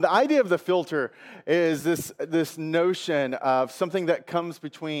The idea of the filter is this notion of something that comes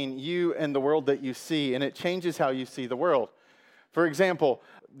between you and the world that you see, and it changes how you see the world. For example,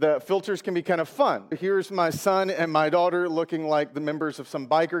 the filters can be kind of fun. Here's my son and my daughter looking like the members of some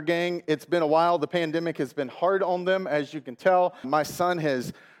biker gang. It's been a while. The pandemic has been hard on them, as you can tell. My son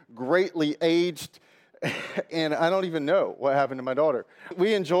has greatly aged, and I don't even know what happened to my daughter.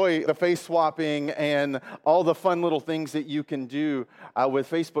 We enjoy the face swapping and all the fun little things that you can do with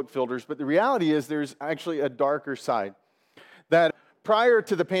Facebook filters, but the reality is there's actually a darker side. That prior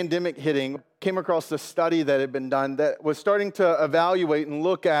to the pandemic hitting, came across a study that had been done that was starting to evaluate and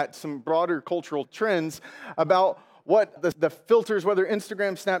look at some broader cultural trends about what the filters, whether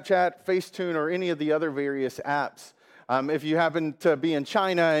Instagram, Snapchat, Facetune, or any of the other various apps. If you happen to be in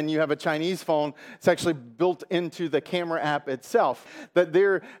China and you have a Chinese phone, it's actually built into the camera app itself. That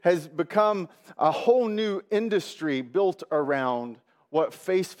there has become a whole new industry built around what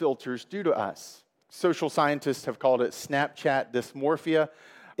face filters do to us. Social scientists have called it Snapchat dysmorphia.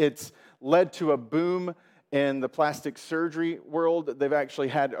 It's led to a boom in the plastic surgery world. They've actually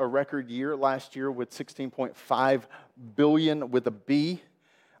had a record year last year with $16.5 billion with a B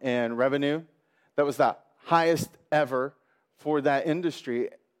in revenue. That was the highest ever for that industry.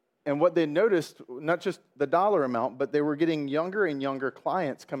 And what they noticed, not just the dollar amount, but they were getting younger and younger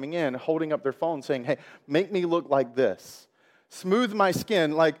clients coming in, holding up their phone saying, hey, make me look like this. Smooth my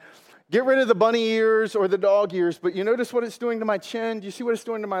skin, like get rid of the bunny ears or the dog ears, but you notice what it's doing to my chin? Do you see what it's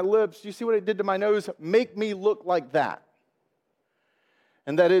doing to my lips? Do you see what it did to my nose? Make me look like that.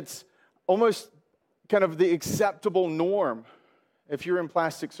 And that it's almost kind of the acceptable norm if you're in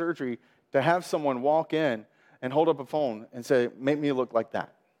plastic surgery to have someone walk in and hold up a phone and say, make me look like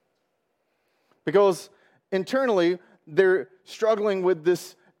that. Because internally, they're struggling with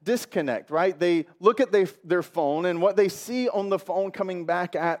this disconnect, right? They look at their phone, and what they see on the phone coming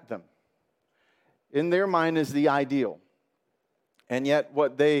back at them, in their mind, is the ideal. And yet,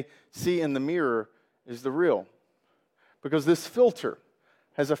 what they see in the mirror is the real. Because this filter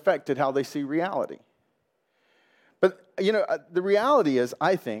has affected how they see reality. But, the reality is,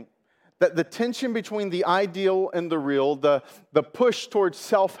 I think, that the tension between the ideal and the real, the push towards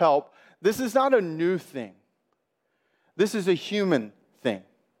self-help, this is not a new thing. This is a human thing.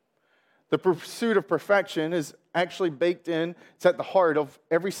 The pursuit of perfection is actually baked in. It's at the heart of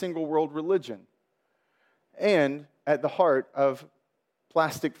every single world religion. And at the heart of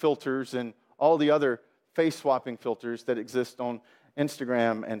plastic filters and all the other face-swapping filters that exist on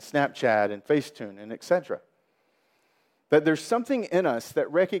Instagram and Snapchat and Facetune and etc. That there's something in us that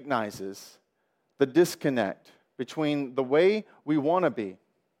recognizes the disconnect between the way we want to be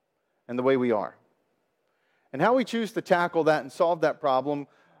and the way we are. And how we choose to tackle that and solve that problem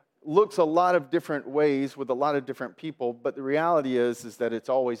looks a lot of different ways with a lot of different people, but the reality is that it's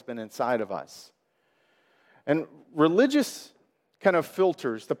always been inside of us. And religious kind of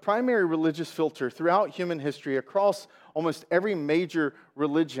filters, the primary religious filter throughout human history across almost every major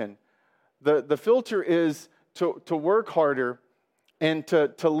religion, the filter is to work harder and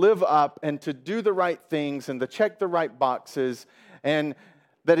to live up and to do the right things and to check the right boxes, and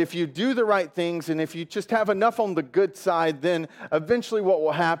that if you do the right things and if you just have enough on the good side, then eventually what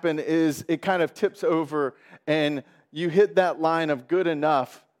will happen is it kind of tips over and you hit that line of good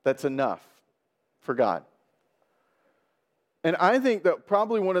enough that's enough for God. And I think that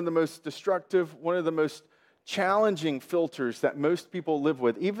probably one of the most destructive, one of the most challenging filters that most people live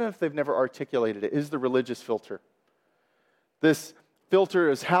with, even if they've never articulated it, is the religious filter. This filter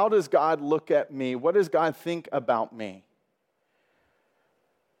is, how does God look at me? What does God think about me?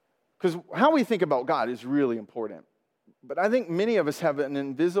 Because how we think about God is really important. But I think many of us have an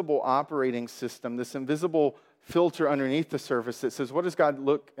invisible operating system, this invisible filter underneath the surface that says, what does God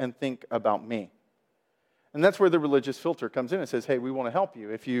look and think about me? And that's where the religious filter comes in and says, hey, we want to help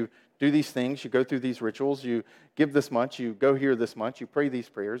you. If you do these things, you go through these rituals, you give this much, you go here this much, you pray these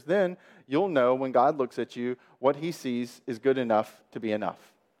prayers, then you'll know when God looks at you, what he sees is good enough to be enough.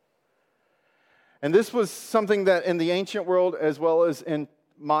 And this was something that in the ancient world as well as in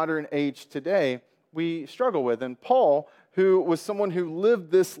modern age today, we struggle with. And Paul, who was someone who lived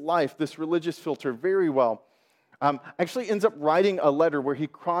this life, this religious filter very well, actually ends up writing a letter where he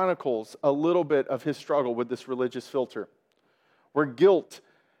chronicles a little bit of his struggle with this religious filter, where guilt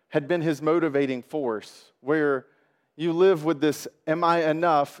had been his motivating force, where you live with this, am I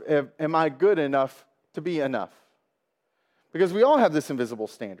enough? Am I good enough to be enough? Because we all have this invisible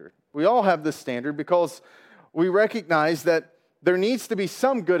standard. We all have this standard because we recognize that there needs to be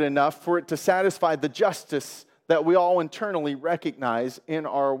some good enough for it to satisfy the justice that we all internally recognize in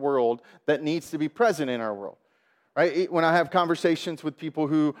our world that needs to be present in our world. right? When I have conversations with people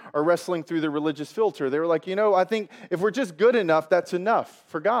who are wrestling through the religious filter, they're like, I think if we're just good enough, that's enough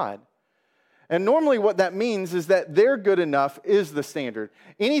for God. And normally what that means is that their good enough is the standard.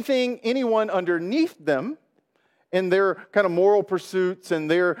 Anyone underneath them in their kind of moral pursuits and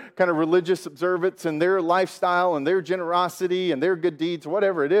their kind of religious observance and their lifestyle and their generosity and their good deeds,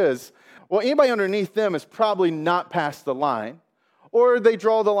 whatever it is, well, anybody underneath them is probably not past the line, or they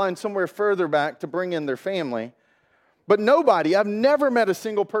draw the line somewhere further back to bring in their family. But I've never met a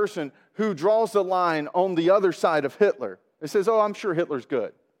single person who draws the line on the other side of Hitler. It says, oh, I'm sure Hitler's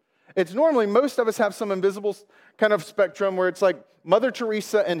good. It's normally, most of us have some invisible kind of spectrum where it's like Mother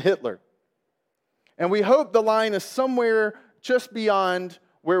Teresa and Hitler. And we hope the line is somewhere just beyond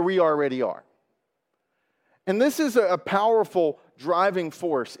where we already are. And this is a powerful driving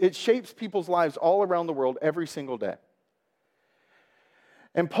force. It shapes people's lives all around the world every single day.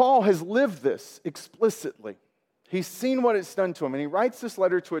 And Paul has lived this explicitly. He's seen what it's done to him, and he writes this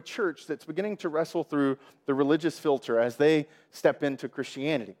letter to a church that's beginning to wrestle through the religious filter as they step into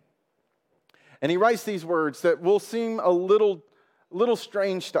Christianity. And he writes these words that will seem a little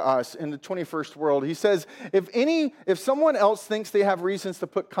strange to us in the 21st world. He says, if someone else thinks they have reasons to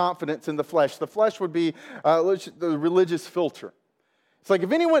put confidence in the flesh would be the religious filter. It's like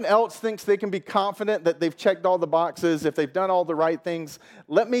if anyone else thinks they can be confident that they've checked all the boxes, if they've done all the right things,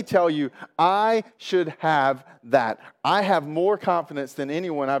 let me tell you, I should have that. I have more confidence than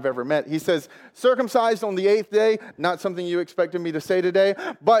anyone I've ever met. He says, circumcised on the 8th day, not something you expected me to say today,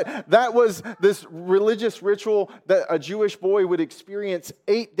 but that was this religious ritual that a Jewish boy would experience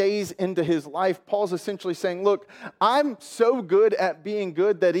 8 days into his life. Paul's essentially saying, look, I'm so good at being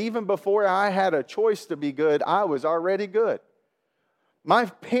good that even before I had a choice to be good, I was already good. My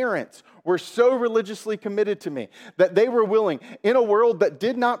parents were so religiously committed to me that they were willing, in a world that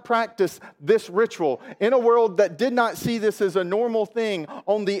did not practice this ritual, in a world that did not see this as a normal thing,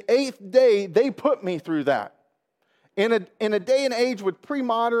 on the 8th day, they put me through that. In a day and age with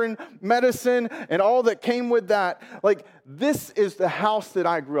pre-modern medicine and all that came with that, like this is the house that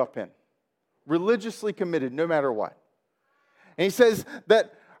I grew up in, religiously committed no matter what. And he says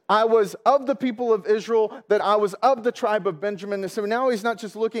that I was of the people of Israel, that I was of the tribe of Benjamin. And so now he's not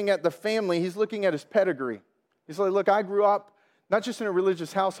just looking at the family, he's looking at his pedigree. He's like, look, I grew up not just in a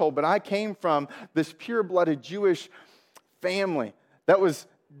religious household, but I came from this pure-blooded Jewish family that was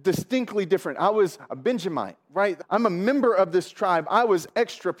distinctly different. I was a Benjamite, right? I'm a member of this tribe. I was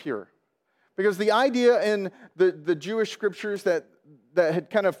extra pure. Because the idea in the Jewish scriptures that had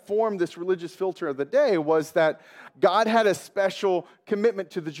kind of formed this religious filter of the day was that God had a special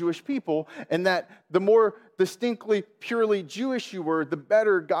commitment to the Jewish people, and that the more distinctly, purely Jewish you were, the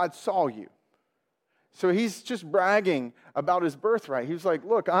better God saw you. So he's just bragging about his birthright. He was like,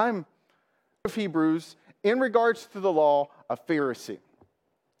 look, I'm of Hebrews, in regards to the law, a Pharisee.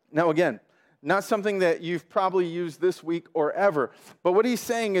 Now again, not something that you've probably used this week or ever. But what he's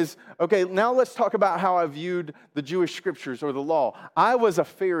saying is, okay, now let's talk about how I viewed the Jewish scriptures or the law. I was a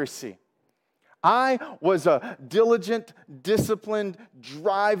Pharisee. I was a diligent, disciplined,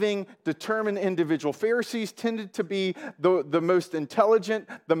 driving, determined individual. Pharisees tended to be the most intelligent,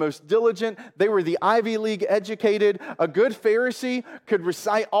 the most diligent. They were the Ivy League educated. A good Pharisee could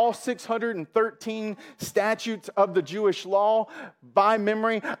recite all 613 statutes of the Jewish law by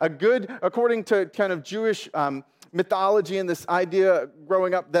memory. According to kind of Jewish mythology and this idea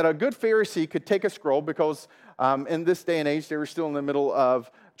growing up, that a good Pharisee could take a scroll, because in this day and age, they were still in the middle of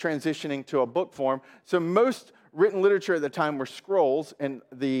transitioning to a book form. So most written literature at the time were scrolls in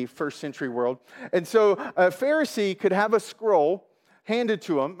the first century world. And so a Pharisee could have a scroll handed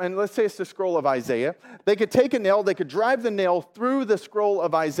to him, and let's say it's the scroll of Isaiah. They could take a nail, they could drive the nail through the scroll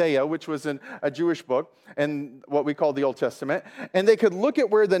of Isaiah, which was a Jewish book, and what we call the Old Testament, and they could look at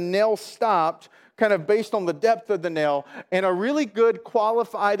where the nail stopped, kind of based on the depth of the nail, and a really good,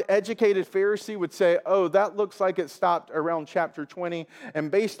 qualified, educated Pharisee would say, oh, that looks like it stopped around chapter 20, and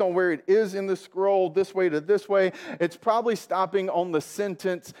based on where it is in the scroll, this way to this way, it's probably stopping on the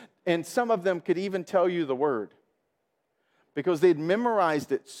sentence, and some of them could even tell you the word, because they'd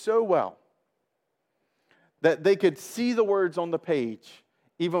memorized it so well that they could see the words on the page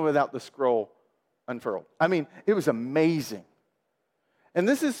even without the scroll unfurled. I mean, it was amazing. And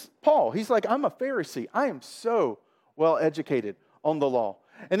this is Paul. He's like, I'm a Pharisee. I am so well educated on the law.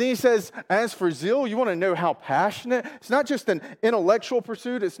 And then he says, as for zeal, you want to know how passionate? It's not just an intellectual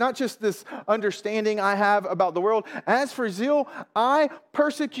pursuit. It's not just this understanding I have about the world. As for zeal, I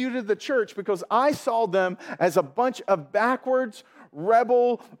persecuted the church because I saw them as a bunch of backwards,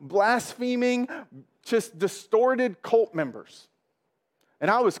 rebel, blaspheming, just distorted cult members. And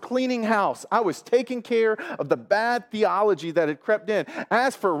I was cleaning house. I was taking care of the bad theology that had crept in.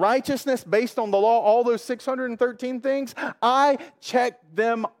 As for righteousness based on the law, all those 613 things, I checked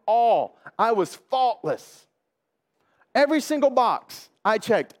them all. I was faultless. Every single box I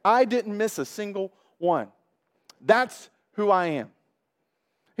checked. I didn't miss a single one. That's who I am.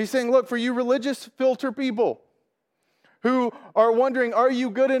 He's saying, look, for you religious filter people who are wondering, are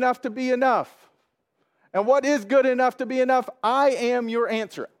you good enough to be enough? And what is good enough to be enough? I am your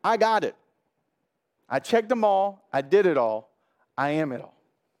answer. I got it. I checked them all. I did it all. I am it all.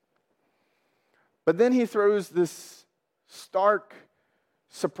 But then he throws this stark,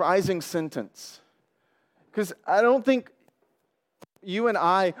 surprising sentence. Because I don't think you and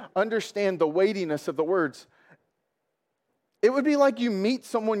I understand the weightiness of the words. It would be like you meet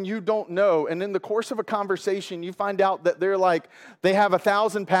someone you don't know, and in the course of a conversation, you find out that they have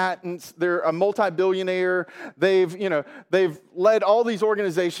 1,000 patents, they're a multi-billionaire, they've led all these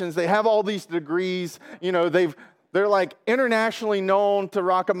organizations, they have all these degrees, they're like internationally known to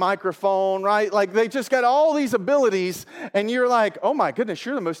rock a microphone, right? Like they just got all these abilities, and you're like, oh my goodness,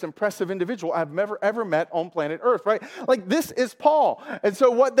 you're the most impressive individual I've ever met on planet Earth, right? Like this is Paul. And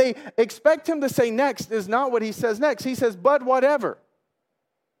so what they expect him to say next is not what he says next. He says, but whatever.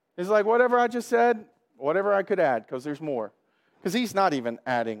 He's like, whatever I just said, whatever I could add, because there's more. Because he's not even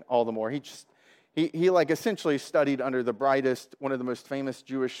adding all the more. He like essentially studied under the brightest, one of the most famous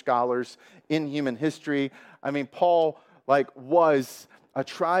Jewish scholars in human history. I mean, Paul was a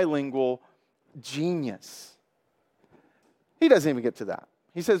trilingual genius. He doesn't even get to that.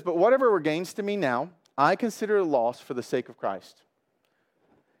 He says, but whatever were gains to me now, I consider a loss for the sake of Christ.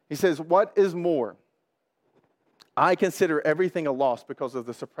 He says, what is more? I consider everything a loss because of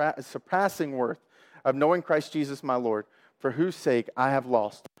the surpassing worth of knowing Christ Jesus my Lord, for whose sake I have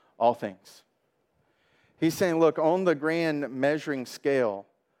lost all things. He's saying, look, on the grand measuring scale,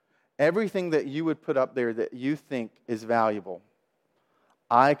 everything that you would put up there that you think is valuable,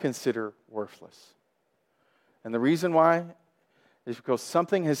 I consider worthless. And the reason why is because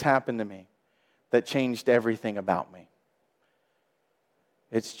something has happened to me that changed everything about me.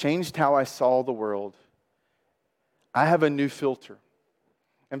 It's changed how I saw the world. I have a new filter.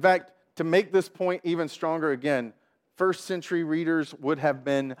 In fact, to make this point even stronger again, first century readers would have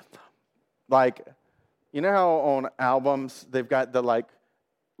been like, you know how on albums they've got the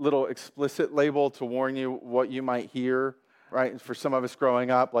little explicit label to warn you what you might hear, right? For some of us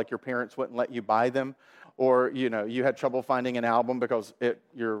growing up, like your parents wouldn't let you buy them, or you had trouble finding an album because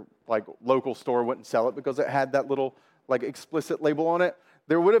your local store wouldn't sell it because it had that little explicit label on it.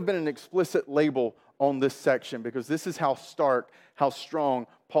 There would have been an explicit label on this section because this is how stark, how strong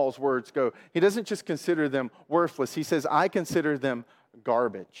Paul's words go. He doesn't just consider them worthless. He says, I consider them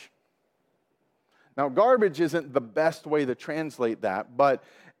garbage. Now, garbage isn't the best way to translate that, but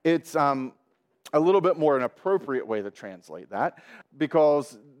it's a little bit more an appropriate way to translate that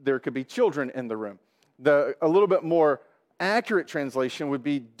because there could be children in the room. A little bit more accurate translation would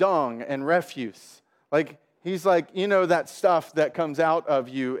be dung and refuse. He's like, that stuff that comes out of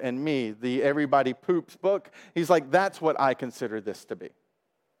you and me, the Everybody Poops book. He's like, that's what I consider this to be. I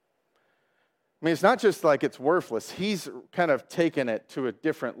mean, it's not just like it's worthless. He's kind of taken it to a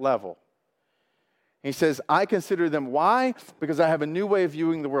different level. He says, I consider them. Why? Because I have a new way of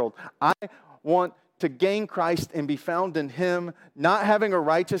viewing the world. I want to gain Christ and be found in Him, not having a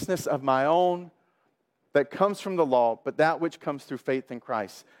righteousness of my own that comes from the law, but that which comes through faith in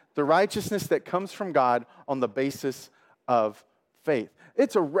Christ. The righteousness that comes from God on the basis of faith.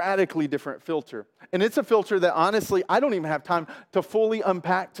 It's a radically different filter. And it's a filter that honestly, I don't even have time to fully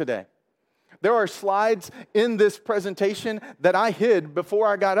unpack today. There are slides in this presentation that I hid before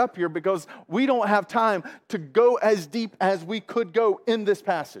I got up here because we don't have time to go as deep as we could go in this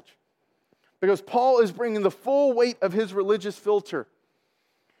passage. Because Paul is bringing the full weight of his religious filter.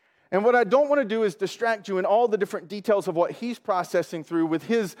 And what I don't want to do is distract you in all the different details of what he's processing through with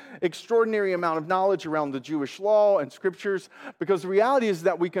his extraordinary amount of knowledge around the Jewish law and scriptures, because the reality is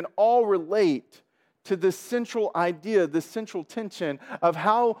that we can all relate to this central idea, this central tension of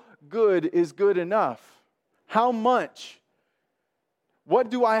how good is good enough. How much? What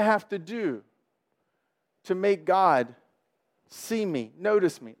do I have to do to make God see me,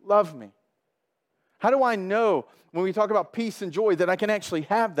 notice me, love me? How do I know when we talk about peace and joy that I can actually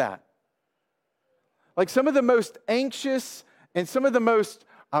have that? Some of the most anxious and some of the most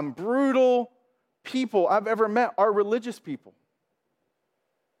brutal people I've ever met are religious people.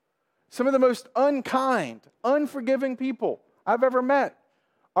 Some of the most unkind, unforgiving people I've ever met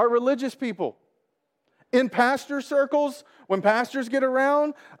are religious people. In pastor circles, when pastors get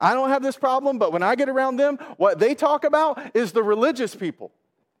around, I don't have this problem, but when I get around them, what they talk about is the religious people.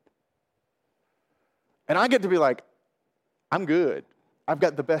 And I get to be like, I'm good. I've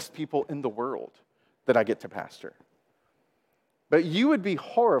got the best people in the world that I get to pastor. But you would be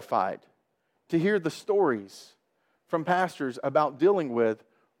horrified to hear the stories from pastors about dealing with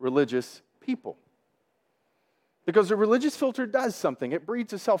religious people. Because the religious filter does something. It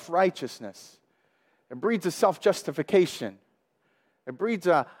breeds a self-righteousness. It breeds a self-justification. It breeds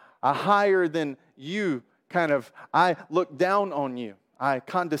a higher than you kind of, I look down on you. I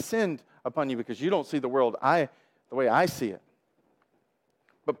condescend upon you because you don't see the world the way I see it.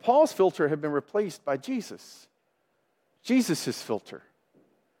 But Paul's filter had been replaced by Jesus. Jesus' filter.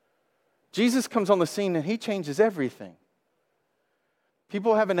 Jesus comes on the scene and he changes everything.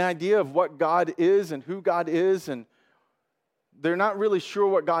 People have an idea of what God is and who God is, and they're not really sure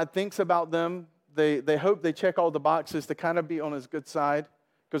what God thinks about them. They hope they check all the boxes to kind of be on his good side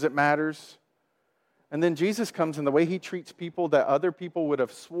because it matters. And then Jesus comes, and the way he treats people that other people would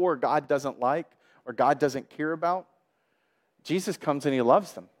have swore God doesn't like or God doesn't care about, Jesus comes and he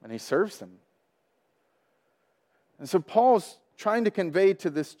loves them and he serves them. And so Paul's trying to convey to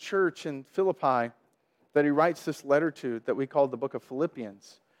this church in Philippi that he writes this letter to that we call the book of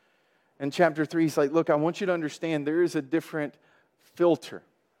Philippians. In chapter 3, he's like, look, I want you to understand there is a different filter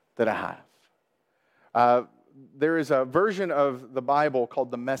that I have. There is a version of the Bible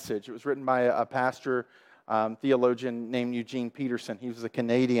called The Message. It was written by a pastor, theologian named Eugene Peterson. He was a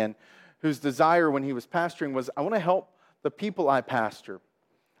Canadian whose desire when he was pastoring was, I want to help the people I pastor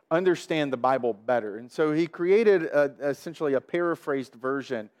understand the Bible better. And so he created essentially a paraphrased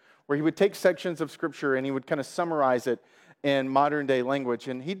version where he would take sections of Scripture and he would kind of summarize it in modern day language.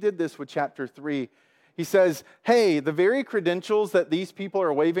 And he did this with chapter 3. He says, hey, the very credentials that these people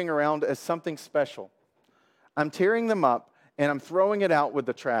are waving around as something special, I'm tearing them up and I'm throwing it out with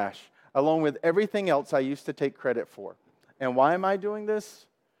the trash, along with everything else I used to take credit for. And why am I doing this?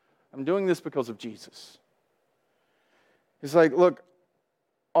 I'm doing this because of Jesus. He's like, look,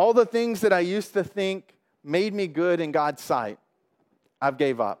 all the things that I used to think made me good in God's sight, I've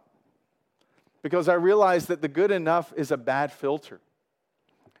gave up. Because I realized that the good enough is a bad filter.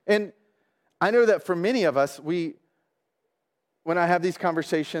 And I know that for many of us, when I have these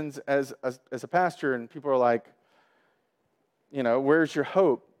conversations as a pastor and people are like, where's your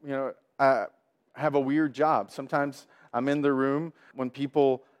hope? I have a weird job. Sometimes I'm in the room when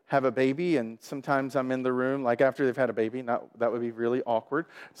people have a baby, and sometimes I'm in the room like after they've had a baby. That would be really awkward,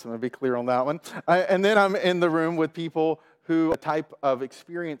 so I'm going to be clear on that one. And then I'm in the room with people who type of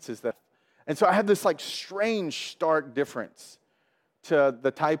experiences that. And so I have this like strange, stark difference to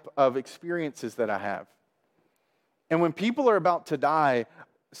the type of experiences that I have. And when people are about to die,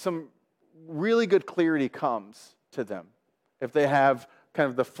 some really good clarity comes to them if they have kind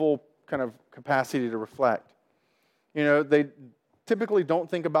of the full kind of capacity to reflect. They typically don't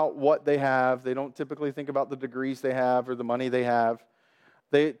think about what they have. They don't typically think about the degrees they have or the money they have.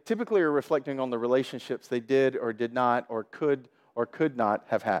 They typically are reflecting on the relationships they did or did not or could not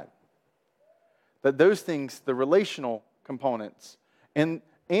have had. That those things, the relational components and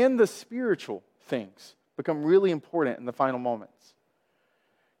the spiritual things, become really important in the final moments.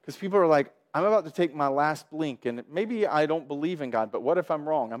 Because people are like, I'm about to take my last blink, and maybe I don't believe in God, but what if I'm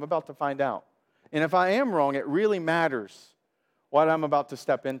wrong? I'm about to find out. And if I am wrong, it really matters what I'm about to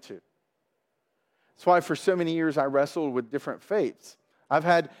step into. That's why for so many years I wrestled with different faiths. I've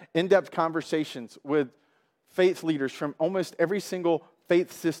had in-depth conversations with faith leaders from almost every single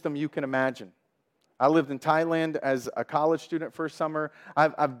faith system you can imagine. I lived in Thailand as a college student for a summer.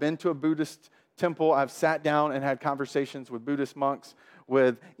 I've been to a Buddhist temple. I've sat down and had conversations with Buddhist monks,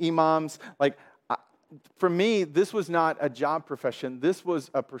 with imams. For me, this was not a job profession. This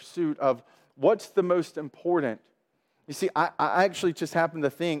was a pursuit of what's the most important. You see, I actually just happen to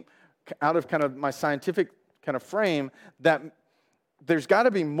think, out of kind of my scientific kind of frame, that there's got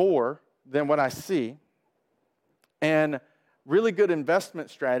to be more than what I see. And really good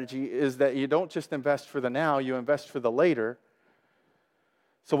investment strategy is that you don't just invest for the now, you invest for the later.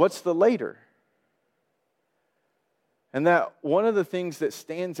 So what's the later? And that one of the things that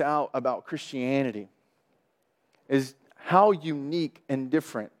stands out about Christianity is how unique and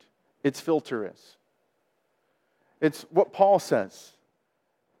different its filter is. It's what Paul says.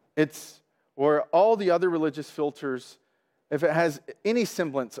 It's where all the other religious filters, if it has any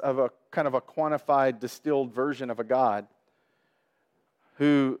semblance of a kind of a quantified, distilled version of a God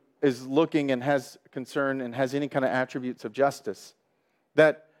who is looking and has concern and has any kind of attributes of justice,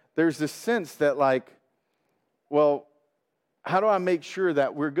 that there's this sense that how do I make sure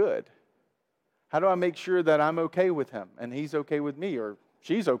that we're good? How do I make sure that I'm okay with him and he's okay with me, or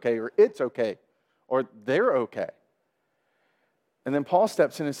she's okay, or it's okay, or they're okay? And then Paul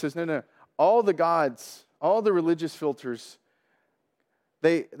steps in and says, no. All the gods, all the religious filters,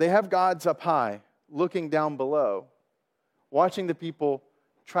 they have gods up high, looking down below, watching the people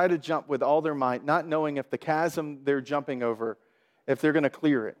try to jump with all their might, not knowing if the chasm they're jumping over, if they're going to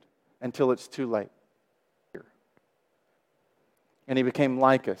clear it until it's too late. And he became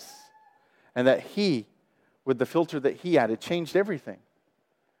like us. And that he, with the filter that he had, it changed everything.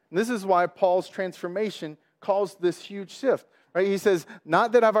 And this is why Paul's transformation caused this huge shift. Right? He says,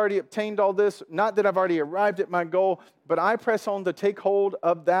 not that I've already obtained all this, not that I've already arrived at my goal, but I press on to take hold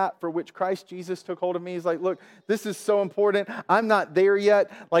of that for which Christ Jesus took hold of me. He's like, look, this is so important. I'm not there yet.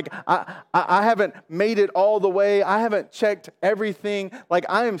 Like, I haven't made it all the way. I haven't checked everything. Like,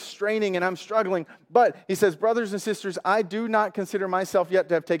 I am straining and I'm struggling. But he says, brothers and sisters, I do not consider myself yet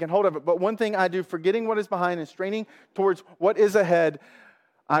to have taken hold of it. But one thing I do, forgetting what is behind and straining towards what is ahead,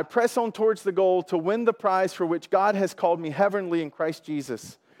 I press on towards the goal to win the prize for which God has called me heavenly in Christ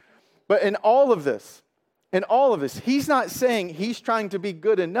Jesus. But in all of this, he's not saying he's trying to be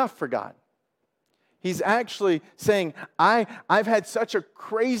good enough for God. He's actually saying, I've had such a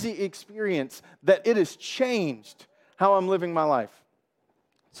crazy experience that it has changed how I'm living my life.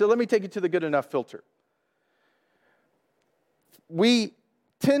 So let me take you to the good enough filter. We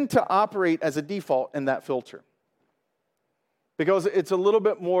tend to operate as a default in that filter, because it's a little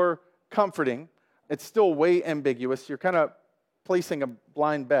bit more comforting. It's still way ambiguous. You're kind of placing a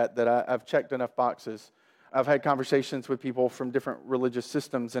blind bet that I've checked enough boxes. I've had conversations with people from different religious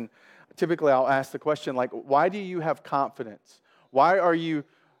systems, and typically I'll ask the question like, why do you have confidence? Where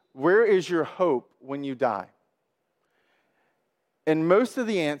is your hope when you die? And most of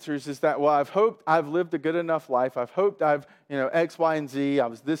the answers is that, well, I've hoped I've lived a good enough life. I've hoped I've, X, Y, and Z. I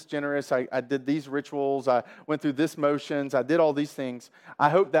was this generous. I did these rituals. I went through this motions. I did all these things. I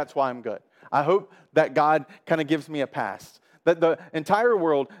hope that's why I'm good. I hope that God kind of gives me a pass. That the entire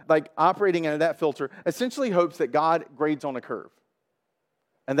world, like operating in that filter, essentially hopes that God grades on a curve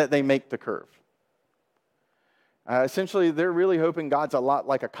and that they make the curve. Essentially, they're really hoping God's a lot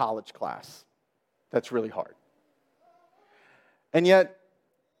like a college class. That's really hard. And yet,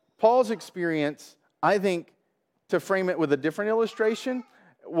 Paul's experience, I think, to frame it with a different illustration,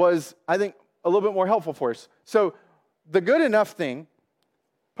 was, I think, a little bit more helpful for us. So, the good enough thing,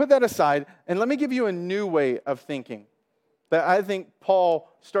 put that aside, and let me give you a new way of thinking that I think Paul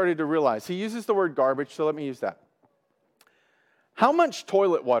started to realize. He uses the word garbage, so let me use that. How much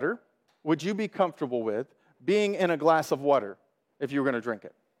toilet water would you be comfortable with being in a glass of water if you were going to drink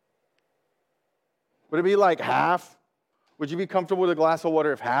it? Would it be like half? Would you be comfortable with a glass of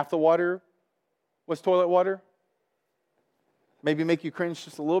water if half the water was toilet water? Maybe make you cringe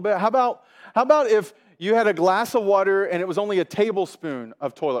just a little bit. How about if you had a glass of water and it was only a tablespoon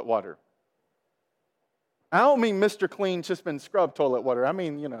of toilet water? I don't mean Mr. Clean, just been scrubbed toilet water. I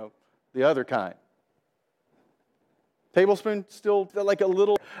mean, the other kind. Tablespoon, still like a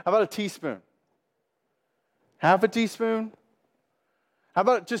little. How about a teaspoon? Half a teaspoon? How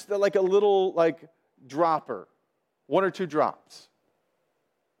about just like a little dropper? 1 or 2 drops.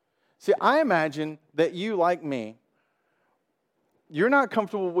 See, I imagine that you, like me, you're not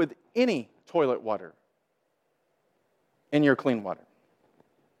comfortable with any toilet water in your clean water.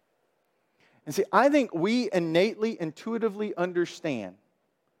 And see, I think we innately, intuitively understand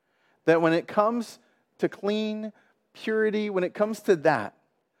that when it comes to clean, purity, when it comes to that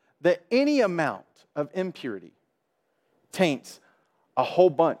any amount of impurity taints a whole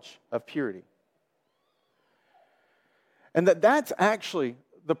bunch of purity. And that's actually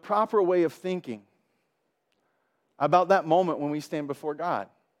the proper way of thinking about that moment when we stand before God.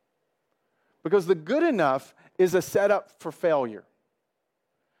 Because the good enough is a setup for failure.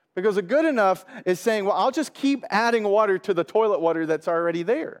 Because the good enough is saying, well, I'll just keep adding water to the toilet water that's already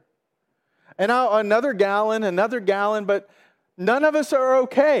there. And another gallon, but none of us are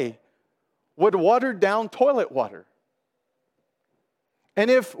okay with watered down toilet water.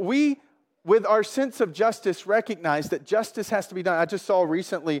 And if we, with our sense of justice, recognize that justice has to be done. I just saw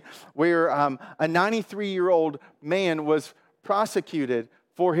recently where a 93-year-old man was prosecuted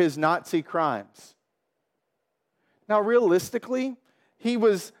for his Nazi crimes. Now, realistically, he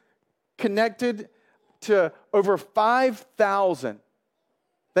was connected to over 5,000,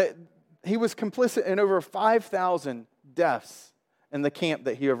 that he was complicit in over 5,000 deaths in the camp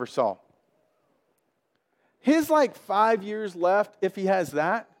that he oversaw. His 5 years left, if he has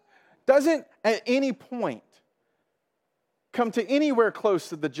that, doesn't at any point come to anywhere close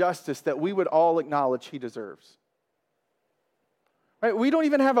to the justice that we would all acknowledge he deserves. Right? We don't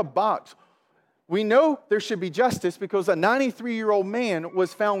even have a box. We know there should be justice because a 93-year-old man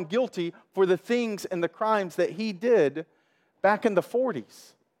was found guilty for the things and the crimes that he did back in the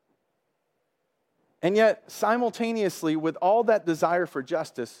 40s. And yet, simultaneously, with all that desire for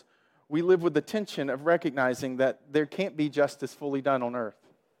justice, we live with the tension of recognizing that there can't be justice fully done on earth.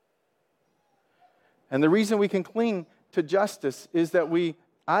 And the reason we can cling to justice is that we,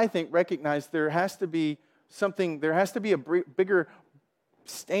 I think, recognize there has to be a bigger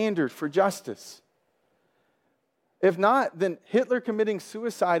standard for justice. If not, then Hitler committing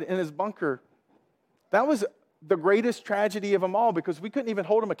suicide in his bunker, that was the greatest tragedy of them all because we couldn't even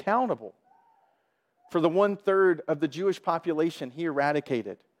hold him accountable for the 1/3 of the Jewish population he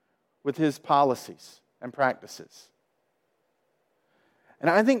eradicated with his policies and practices. And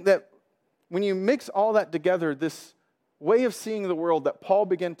I think that when you mix all that together, this way of seeing the world that Paul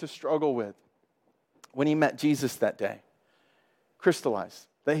began to struggle with when he met Jesus that day crystallized.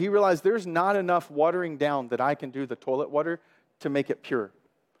 That he realized there's not enough watering down that I can do the toilet water to make it pure.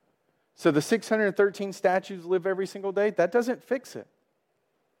 So the 613 statues live every single day, that doesn't fix it.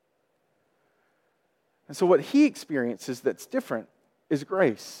 And so what he experiences that's different is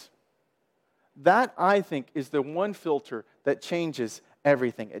grace. That, I think, is the one filter that changes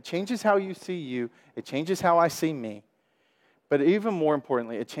everything. It changes how you see you. It changes how I see me. But even more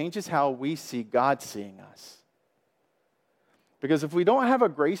importantly, it changes how we see God seeing us. Because if we don't have a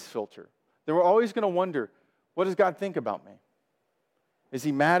grace filter, then we're always going to wonder, what does God think about me? Is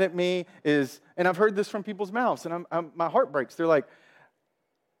he mad at me? And I've heard this from people's mouths, and my heart breaks. They're like,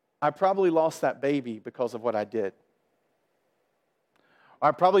 I probably lost that baby because of what I did.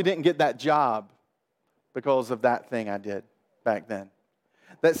 I probably didn't get that job because of that thing I did back then.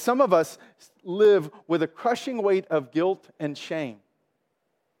 That some of us live with a crushing weight of guilt and shame.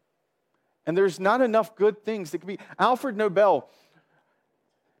 And there's not enough good things that can be. Alfred Nobel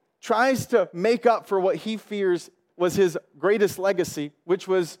tries to make up for what he fears was his greatest legacy, which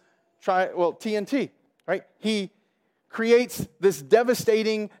was TNT, right? He creates this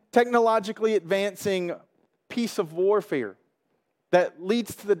devastating, technologically advancing piece of warfare that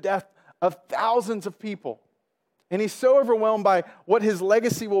leads to the death of thousands of people. And he's so overwhelmed by what his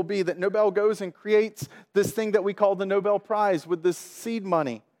legacy will be that Nobel goes and creates this thing that we call the Nobel Prize with this seed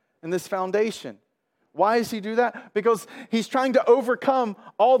money and this foundation. Why does he do that? Because he's trying to overcome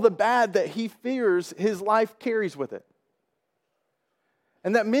all the bad that he fears his life carries with it.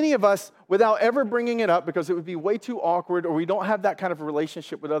 And that many of us, without ever bringing it up, because it would be way too awkward or we don't have that kind of a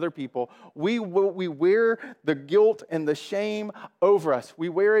relationship with other people, we wear the guilt and the shame over us. We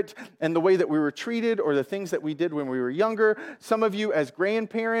wear it in the way that we were treated or the things that we did when we were younger. Some of you as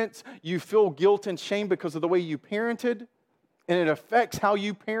grandparents, you feel guilt and shame because of the way you parented, and it affects how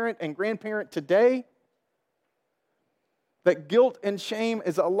you parent and grandparent today. That guilt and shame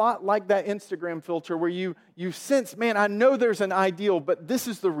is a lot like that Instagram filter where you sense, man, I know there's an ideal, but this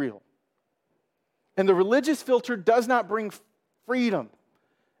is the real. And the religious filter does not bring freedom.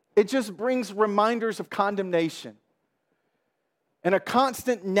 It just brings reminders of condemnation and a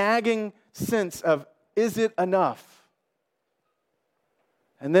constant nagging sense of, is it enough?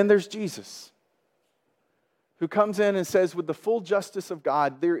 And then there's Jesus, who comes in and says, with the full justice of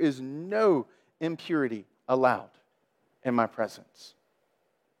God, there is no impurity allowed in my presence.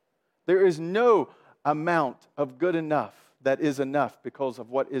 There is no amount of good enough that is enough because of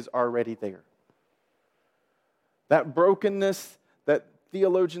what is already there. That brokenness that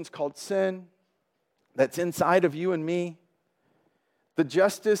theologians called sin, that's inside of you and me, the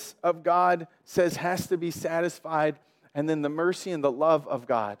justice of God says has to be satisfied, and then the mercy and the love of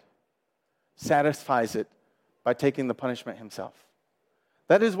God satisfies it by taking the punishment himself.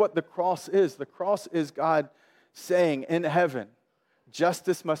 That is what the cross is. The cross is God saying in heaven,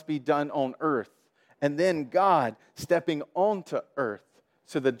 justice must be done on earth, and then God stepping onto earth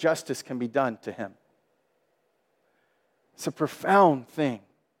so the justice can be done to him. It's a profound thing.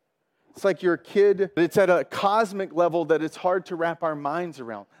 It's like you're a kid, but it's at a cosmic level that it's hard to wrap our minds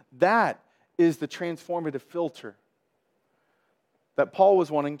around. That is the transformative filter that Paul was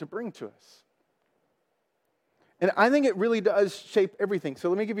wanting to bring to us. And I think it really does shape everything. So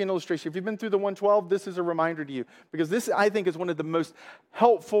let me give you an illustration. If you've been through the 112, this is a reminder to you. Because this, I think, is one of the most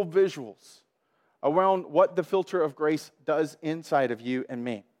helpful visuals around what the filter of grace does inside of you and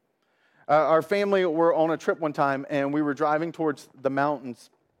me. Our family were on a trip one time, and we were driving towards the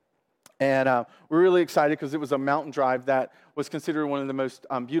mountains. And we were really excited because it was a mountain drive that was considered one of the most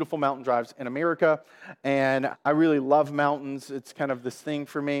beautiful mountain drives in America. And I really love mountains. It's kind of this thing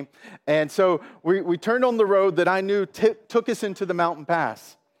for me. And so we turned on the road that I knew took us into the mountain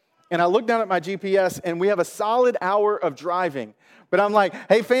pass. And I looked down at my GPS, and we have a solid hour of driving But I'm like,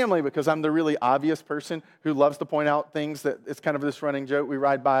 hey, family, because I'm the really obvious person who loves to point out things that it's kind of this running joke. We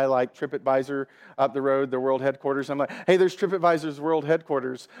ride by like TripAdvisor up the road, the world headquarters. I'm like, hey, there's TripAdvisor's world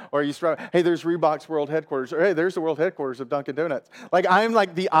headquarters. Or you start, hey, there's Reebok's world headquarters. Or hey, there's the world headquarters of Dunkin' Donuts. Like, I'm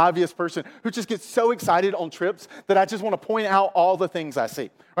like the obvious person who just gets so excited on trips that I just want to point out all the things I see.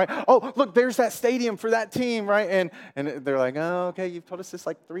 Right? Oh, look, there's that stadium for that team, right? And they're like, oh, okay, you've told us this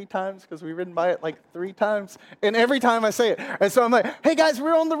like 3 times because we've ridden by it like 3 times. And every time I say it. And so I'm like, hey, guys,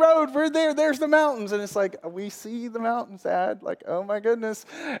 we're on the road. We're there. There's the mountains. And it's like, we see the mountains, Dad. Like, oh, my goodness.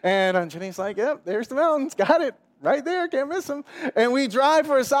 And Jenny's like, yep, there's the mountains. Got it. Right there. Can't miss them. And we drive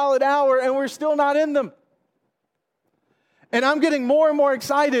for a solid hour, and we're still not in them. And I'm getting more and more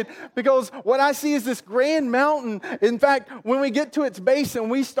excited because what I see is this grand mountain. In fact, when we get to its base and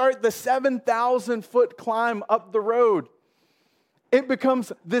we start the 7,000-foot climb up the road, it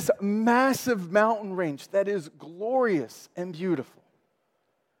becomes this massive mountain range that is glorious and beautiful.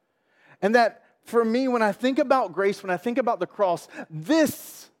 And that, for me, when I think about grace, when I think about the cross,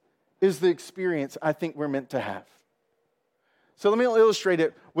 this is the experience I think we're meant to have. So let me illustrate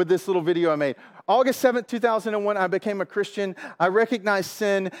it with this little video I made. August 7th, 2001, I became a Christian. I recognized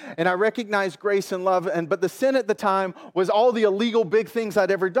sin, and I recognized grace and love. But the sin at the time was all the illegal big things I'd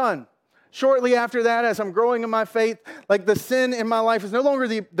ever done. Shortly after that, as I'm growing in my faith, like the sin in my life is no longer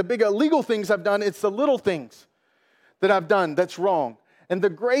the big illegal things I've done. It's the little things that I've done that's wrong. And the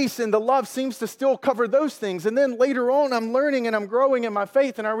grace and the love seems to still cover those things. And then later on, I'm learning and I'm growing in my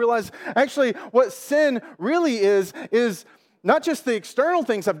faith. And I realize actually what sin really is not just the external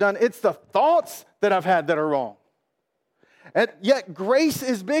things I've done, it's the thoughts that I've had that are wrong. And yet grace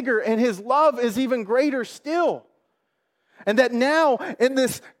is bigger and his love is even greater still. And that now, in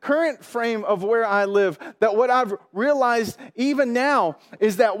this current frame of where I live, that what I've realized even now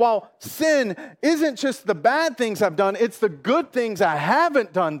is that while sin isn't just the bad things I've done, it's the good things I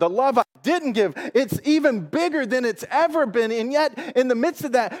haven't done, the love I didn't give. It's even bigger than it's ever been. And yet, in the midst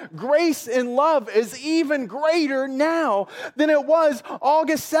of that, grace and love is even greater now than it was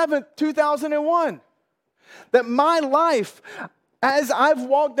August 7th, 2001. That my life, as I've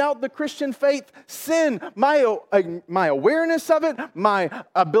walked out the Christian faith, sin, my awareness of it, my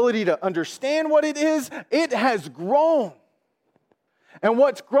ability to understand what it is, it has grown. And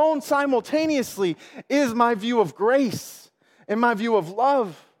what's grown simultaneously is my view of grace and my view of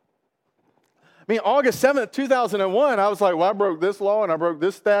love. I mean, August 7th, 2001, I was like, well, I broke this law and I broke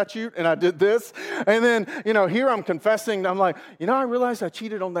this statute and I did this. And then, here I'm confessing. I'm like, I realized I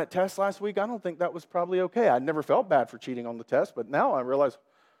cheated on that test last week. I don't think that was probably okay. I never felt bad for cheating on the test, but now I realize,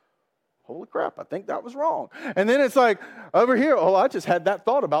 holy crap, I think that was wrong. And then it's like, over here, I just had that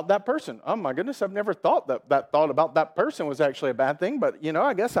thought about that person. Oh my goodness, I've never thought that thought about that person was actually a bad thing. But,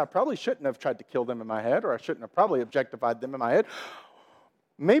 I guess I probably shouldn't have tried to kill them in my head, or I shouldn't have probably objectified them in my head.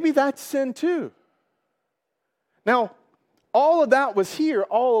 Maybe that's sin too. Now, all of that was here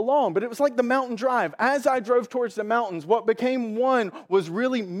all along, but it was like the mountain drive. As I drove towards the mountains, what became one was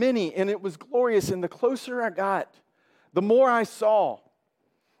really many, and it was glorious. And the closer I got, the more I saw.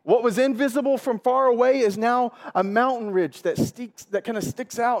 What was invisible from far away is now a mountain ridge that kind of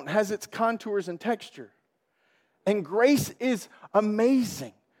sticks out and has its contours and texture. And grace is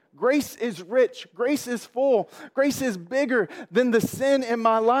amazing. Grace is rich. Grace is full. Grace is bigger than the sin in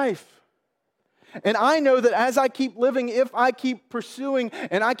my life. And I know that as I keep living, if I keep pursuing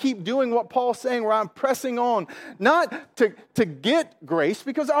and I keep doing what Paul's saying, where I'm pressing on, not to get grace,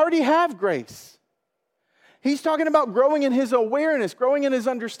 because I already have grace. He's talking about growing in his awareness, growing in his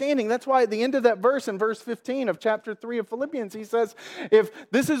understanding. That's why at the end of that verse, in verse 15 of chapter 3 of Philippians, he says, if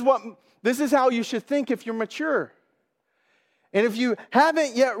this is how you should think if you're mature. And if you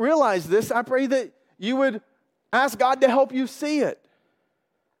haven't yet realized this, I pray that you would ask God to help you see it.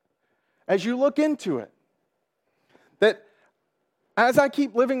 As you look into it, that as I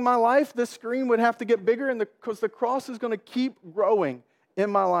keep living my life, this screen would have to get bigger, because the cross is going to keep growing in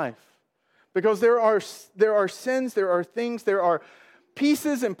my life. Because there are sins, there are things, there are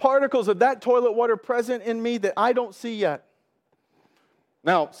pieces and particles of that toilet water present in me that I don't see yet.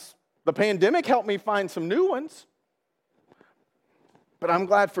 Now, the pandemic helped me find some new ones, but I'm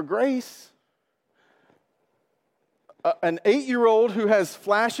glad for grace. An 8-year-old who has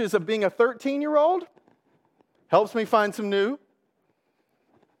flashes of being a 13-year-old helps me find some new.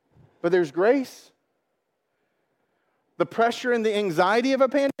 But there's grace. The pressure and the anxiety of a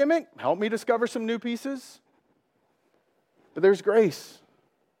pandemic helped me discover some new pieces. But there's grace.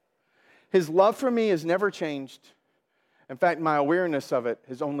 His love for me has never changed. In fact, my awareness of it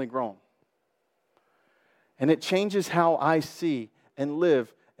has only grown. And it changes how I see and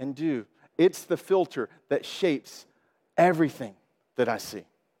live and do. It's the filter that shapes everything that I see.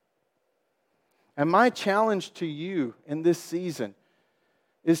 And my challenge to you in this season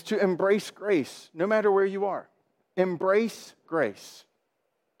is to embrace grace, no matter where you are. Embrace grace.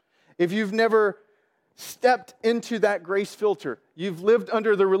 If you've never stepped into that grace filter, you've lived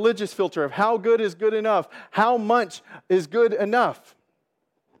under the religious filter of how good is good enough, how much is good enough,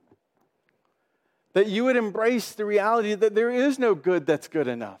 that you would embrace the reality that there is no good that's good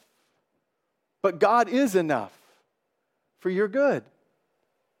enough. But God is enough for your good.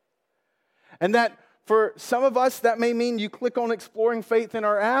 And that for some of us, that may mean you click on Exploring Faith in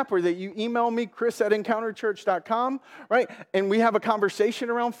our app, or that you email me, chris@encounterchurch.com, right? And we have a conversation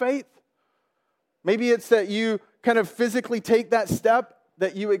around faith. Maybe it's that you kind of physically take that step,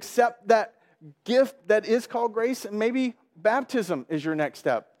 that you accept that gift that is called grace, and maybe baptism is your next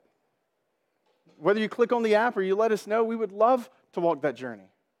step. Whether you click on the app or you let us know, we would love to walk that journey.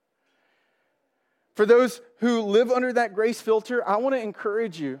 For those who live under that grace filter, I want to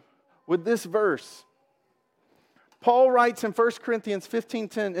encourage you with this verse. Paul writes in 1 Corinthians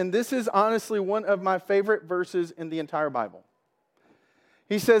 15:10, and this is honestly one of my favorite verses in the entire Bible.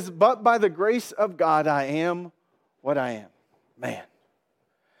 He says, "But by the grace of God, I am what I am." Man,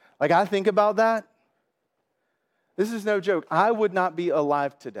 like I think about that, this is no joke. I would not be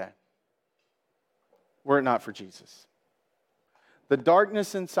alive today were it not for Jesus. The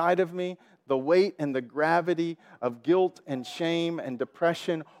darkness inside of me, the weight and the gravity of guilt and shame and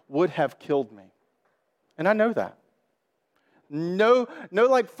depression would have killed me. And I know that. No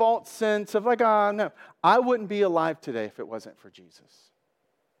like false sense of like, no. I wouldn't be alive today if it wasn't for Jesus.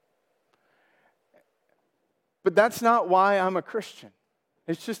 But that's not why I'm a Christian.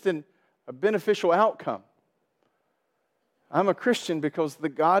 It's just a beneficial outcome. I'm a Christian because the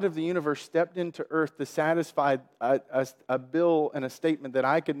God of the universe stepped into earth to satisfy a bill and a statement that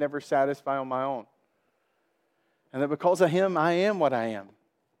I could never satisfy on my own. And that because of Him, I am what I am.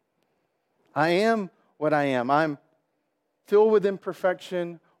 I am what I am. I'm filled with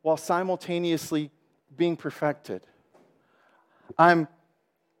imperfection while simultaneously being perfected. I'm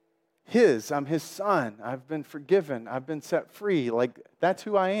His son. I've been forgiven. I've been set free. Like, that's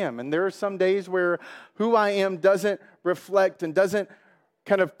who I am. And there are some days where who I am doesn't reflect and doesn't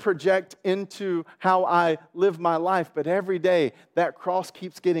kind of project into how I live my life. But every day, that cross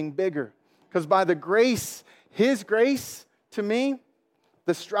keeps getting bigger. Because by the grace, His grace to me,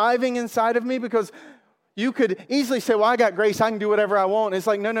 the striving inside of me, because you could easily say, well, I got grace, I can do whatever I want. It's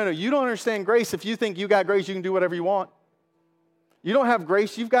like, no. You don't understand grace. If you think you got grace, you can do whatever you want. You don't have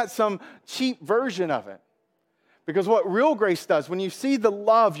grace, you've got some cheap version of it. Because what real grace does, when you see the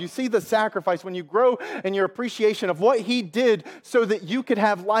love, you see the sacrifice, when you grow in your appreciation of what He did so that you could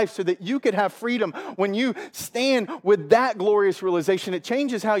have life, so that you could have freedom, when you stand with that glorious realization, it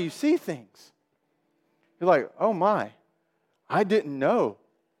changes how you see things. You're like, oh my, I didn't know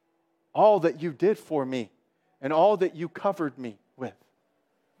all that you did for me and all that you covered me with.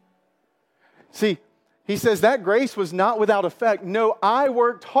 See, he says that grace was not without effect. No, I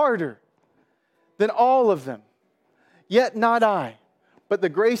worked harder than all of them. Yet not I, but the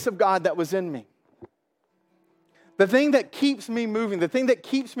grace of God that was in me. The thing that keeps me moving, the thing that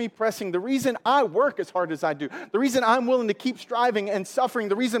keeps me pressing, the reason I work as hard as I do, the reason I'm willing to keep striving and suffering,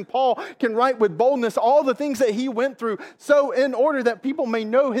 the reason Paul can write with boldness all the things that he went through, so in order that people may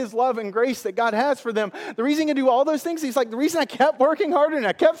know His love and grace that God has for them, the reason he can do all those things, he's like, the reason I kept working harder and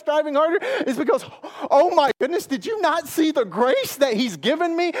I kept striving harder is because, oh my goodness, did you not see the grace that He's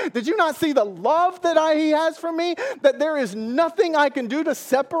given me? Did you not see the love that He has for me? That there is nothing I can do to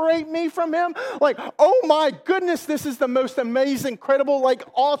separate me from Him? Like, oh my goodness, this is the most amazing, incredible, like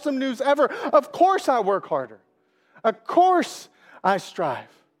awesome news ever. Of course I work harder. Of course I strive.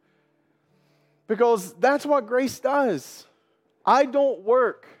 Because that's what grace does. I don't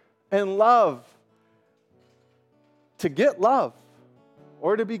work and love to get love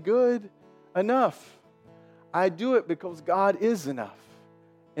or to be good enough. I do it because God is enough.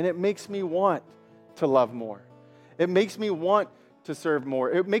 And it makes me want to love more. It makes me want to serve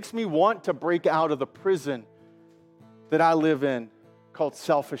more. It makes me want to break out of the prison that I live in called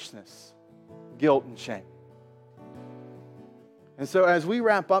selfishness, guilt, and shame. And so as we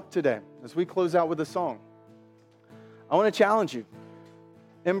wrap up today, as we close out with a song, I want to challenge you.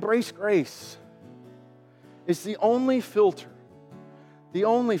 Embrace grace. It's the only filter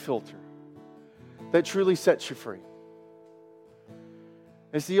that truly sets you free.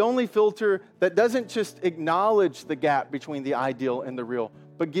 It's the only filter that doesn't just acknowledge the gap between the ideal and the real,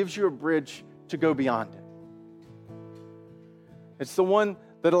 but gives you a bridge to go beyond it. It's the one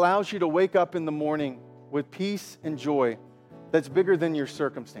that allows you to wake up in the morning with peace and joy that's bigger than your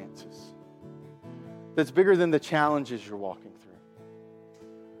circumstances, that's bigger than the challenges you're walking through.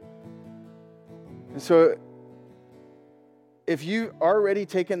 And so if you've already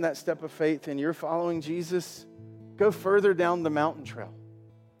taken that step of faith and you're following Jesus, go further down the mountain trail.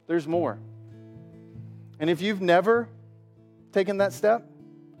 There's more. And if you've never taken that step,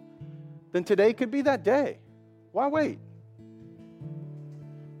 then today could be that day. Why wait?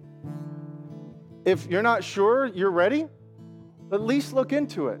 If you're not sure you're ready, at least look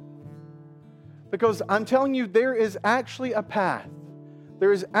into it. Because I'm telling you, there is actually a path.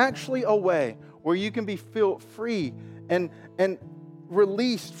 There is actually a way where you can be felt free and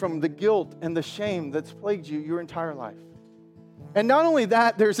released from the guilt and the shame that's plagued you your entire life. And not only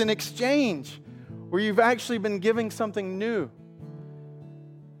that, there's an exchange where you've actually been giving something new.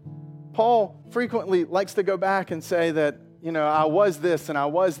 Paul frequently likes to go back and say that, I was this and I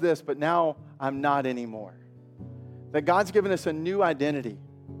was this, but now I'm not anymore. That God's given us a new identity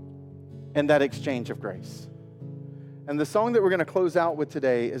in that exchange of grace. And the song that we're going to close out with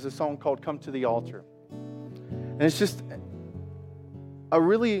today is a song called Come to the Altar. And it's just a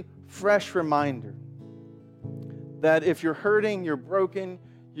really fresh reminder that if you're hurting, you're broken,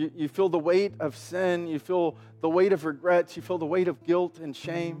 you feel the weight of sin, you feel the weight of regrets, you feel the weight of guilt and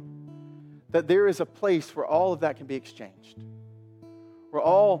shame, that there is a place where all of that can be exchanged, where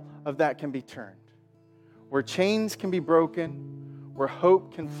all of that can be turned, where chains can be broken, where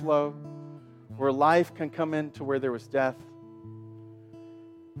hope can flow, where life can come into where there was death.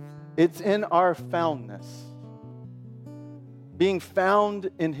 It's in our foundness, being found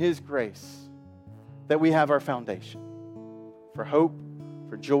in His grace, that we have our foundation for hope,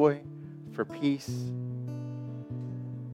 for joy, for peace,